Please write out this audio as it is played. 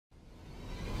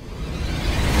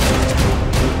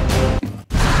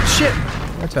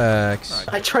Artax.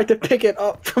 I tried to pick it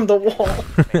up from the wall.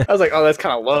 I was like, oh, that's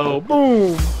kind of low.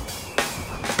 Boom.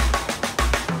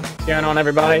 What's going on,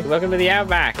 everybody? Welcome to the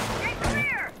Outback.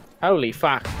 Holy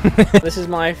fuck. This is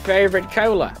my favorite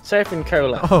cola. Surfing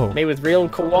cola. Oh. Made with real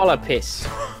koala piss.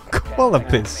 Koala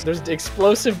piss. There's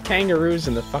explosive kangaroos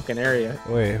in the fucking area.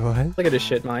 Wait, what? Look at this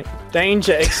shit, mate.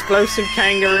 Danger, explosive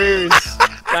kangaroos.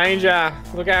 Danger.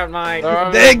 Look out, mate.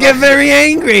 They get very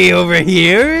angry over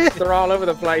here. They're all over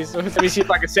the place. Let me see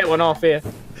if I can set one off here.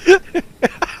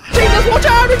 Jesus, watch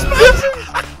out!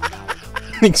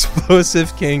 Explosive!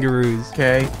 Explosive kangaroos.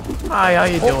 Okay. Hi, how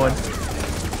you doing?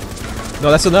 No,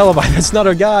 that's an alibi. That's not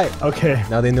our guy. Okay.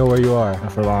 Now they know where you are.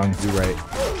 Not for long. You're right.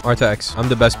 Artax, I'm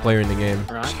the best player in the game.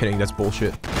 Right. Just kidding, that's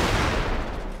bullshit.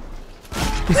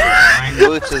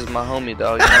 Vootz is my homie,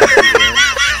 dog.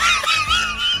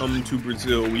 Come to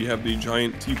Brazil, we have the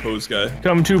giant T-pose guy.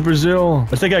 Come to Brazil.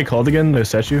 What's that guy called again? The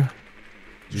statue?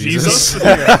 Jesus? Oh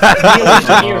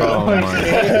my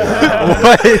god.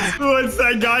 What? What's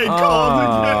that guy called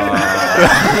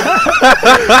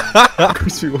again?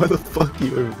 Chrissy, why the fuck you?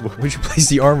 Where'd you place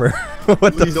the armor?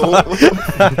 What the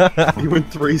fuck? You went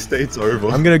 3 states over.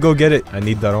 I'm gonna go get it. I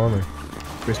need that armor.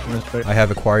 Christmas fight. I have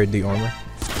acquired the armor.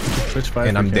 Switch fight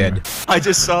And for I'm camera. dead. I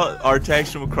just saw Artax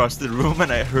from across the room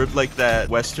and I heard like that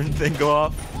Western thing go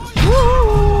off.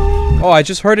 Oh, I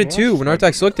just heard it too when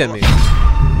Artax looked at me.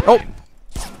 Oh!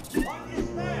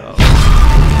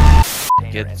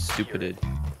 Get stupided.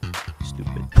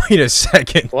 Stupid. Wait a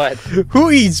second. What?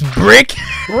 Who eats brick?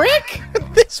 Brick?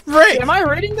 This brick! Am I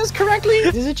reading this correctly?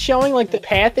 Is it showing like the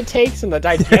path it takes in the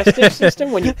digestive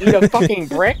system when you eat a fucking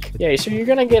brick? Yeah, so you're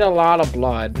gonna get a lot of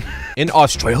blood. In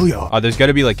Australia. Oh, there's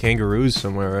gotta be like kangaroos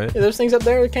somewhere, right? Yeah, those things up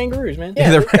there are kangaroos, man.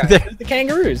 Yeah, they're those right guys. there. The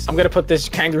kangaroos. I'm gonna put this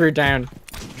kangaroo down.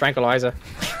 Tranquilizer.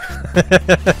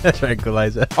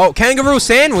 Tranquilizer. Oh, kangaroo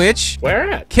sandwich! Where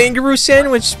at? Kangaroo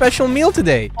sandwich special meal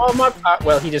today. Oh my.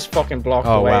 Well, he just fucking blocked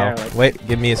the Oh, way wow. out. Like, Wait,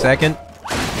 give me a second.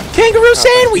 Kangaroo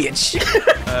sandwich!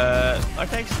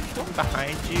 Artax, one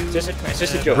behind you. it's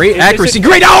just a joke. Great It's just accuracy. a-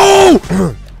 Great.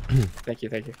 Oh! Thank you,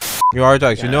 thank you. Yo,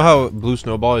 Artax, you know how Blue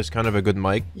Snowball is kind of a good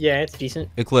mic? Yeah, it's decent.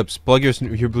 Eclipse, plug your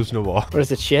Blue Snowball. What is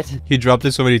the shit? He dropped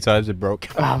it so many times it broke.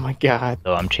 Oh my god.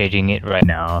 So I'm changing it right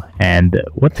now. And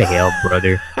what the hell,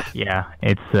 brother? Yeah,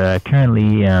 it's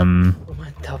currently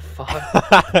What the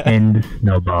fuck? in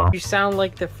Snowball. You sound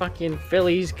like the fucking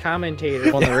Phillies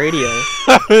commentator on the radio.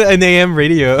 An AM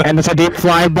radio. And it's a deep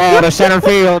fly ball to center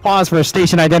field. Pause for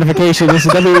station identification. This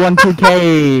is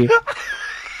W12K.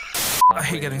 I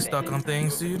hate getting stuck on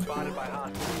things, dude. Alright,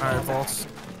 Voltzz.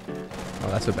 Oh,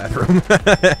 that's a bathroom.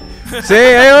 See,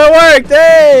 it worked!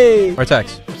 Hey!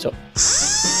 Artax. What's up?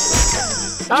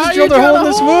 Just drilled a hole in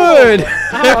this wood!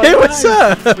 Oh, Hey, what's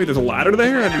up? Wait, there's a ladder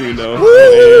there? I didn't even know.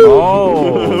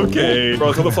 Oh. Okay.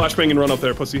 Bro, throw the flashbang and run up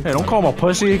there, pussy. Hey, don't call him a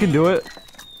pussy. He can do it.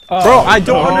 Bro, I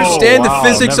don't understand wow, the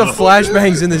physics of never-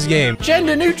 flashbangs in this game.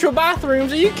 Gender neutral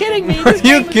bathrooms? Are you kidding me? Are This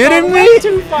you game has kidding gone me? way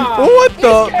Too far. What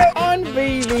the?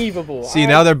 Unbelievable. See,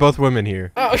 now they're both women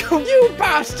here. Oh, you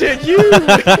bastard! You!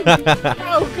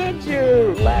 How could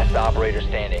you? Last operator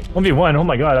standing. 1v1. Oh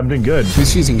my god, I'm doing good.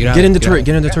 Get in the turret,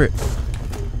 get in the turret.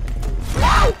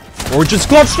 Or just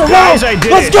clutch the Guys, rope! I did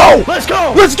Let's it. go! Let's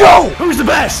go! Let's go! Who's the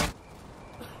best?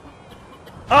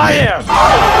 I am!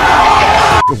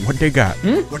 What they got?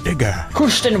 What they got?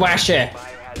 Kustenwasche.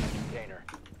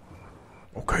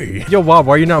 Okay. Yo, Wob,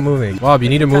 why are you not moving? Wob, you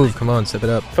need to move. Come on, step it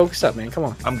up. Focus up, man. Come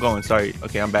on. I'm going, sorry.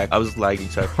 Okay, I'm back. I was lagging,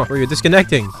 sorry. Bro, you're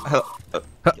disconnecting. Hello.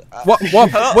 What?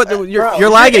 Wob, what? You're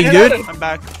lagging, dude. I'm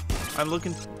back. I'm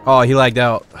looking. Oh, he lagged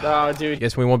out. Oh, dude.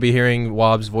 Guess we won't be hearing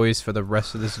Wob's voice for the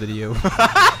rest of this video.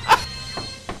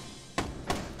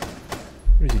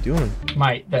 What is he doing?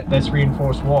 Mate, that's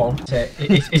reinforced wall.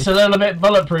 It's a little bit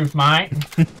bulletproof, mate.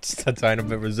 Just a tiny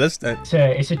bit resistant.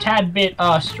 It's a tad bit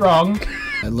strong.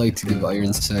 I'd like to give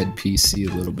Ironside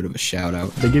PC a little bit of a shout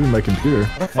out. They gave me my computer.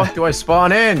 How the fuck do I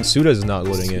spawn in? Suda's not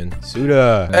loading in.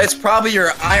 Suda. It's probably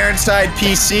your Ironside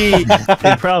PC.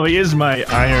 It probably is my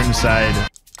Ironside.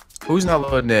 Who's not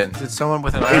loading in? Is it someone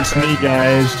with an It's Ironside? me,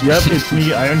 guys. Yep, it's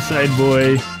me, Ironside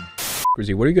boy.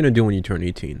 Grizzy, what are you gonna do when you turn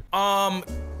 18?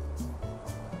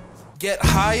 Get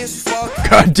high as fuck.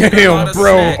 God damn,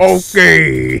 bro.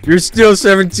 Okay. You're still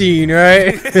 17,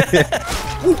 right?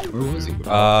 Where was he?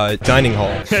 Dining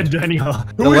hall. Dining hall.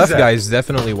 The left guy is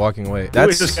definitely walking away. Who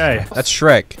is this guy? That's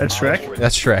Shrek. That's Shrek?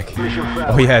 That's Shrek.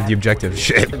 Oh, yeah, the objective.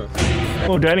 Shit.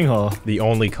 Oh, dining hall. The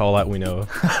only call out we know.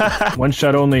 One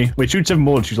shot only. Wait, shoot 7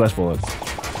 bullets, use less bullets.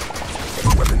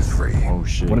 Weapons free. Oh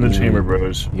shit. One of the chamber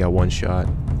bros. You got one shot.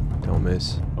 Don't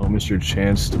miss. Don't miss your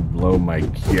chance to blow my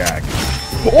jack.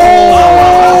 Did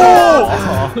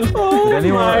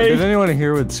anyone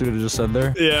hear what Suda just said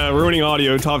there? Yeah, ruining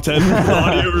audio. Top 10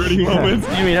 audio ruining moments.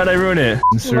 You mean, how'd I ruin it?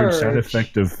 Insert sound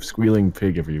effect of squealing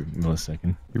pig every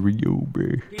millisecond. Here we go,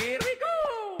 bro.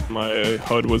 My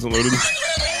HUD wasn't loaded.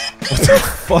 What the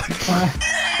fuck?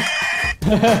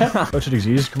 Coach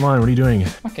Exeus, come on, what are you doing?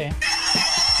 Okay.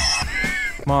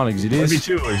 Come on, Exeus.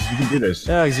 You can do this.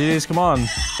 Yeah, Exeus, come on.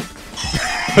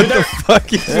 What the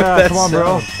fuck is that? Come on,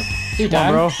 bro. Come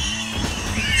on, bro.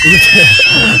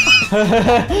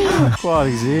 Come on,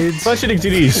 Exeus. Clutch it,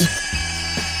 Exeus.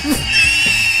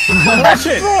 Clutch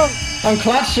it! I'm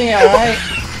clutching it, alright?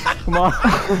 Come on.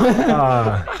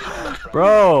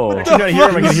 Bro. I can hear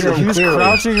him. He was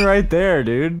crouching right there,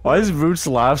 dude. Why does Vootz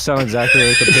laugh sound exactly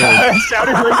like the pig? It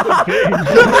sounded like the pig.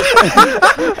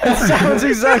 It sounds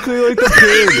exactly like the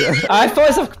pig. I thought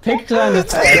it was a pig on the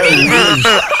tail.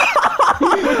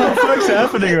 What the fuck's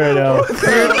happening right now?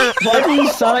 Why do you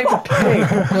sound like the pig?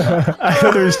 I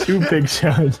thought there was 2 pig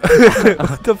sounds.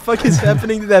 What the fuck is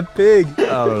happening to that pig?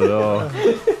 I don't know.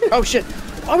 Oh shit!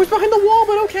 I was behind the wall,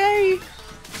 but okay.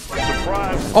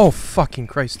 Oh fucking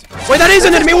Christ! Wait, that is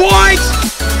an enemy! What?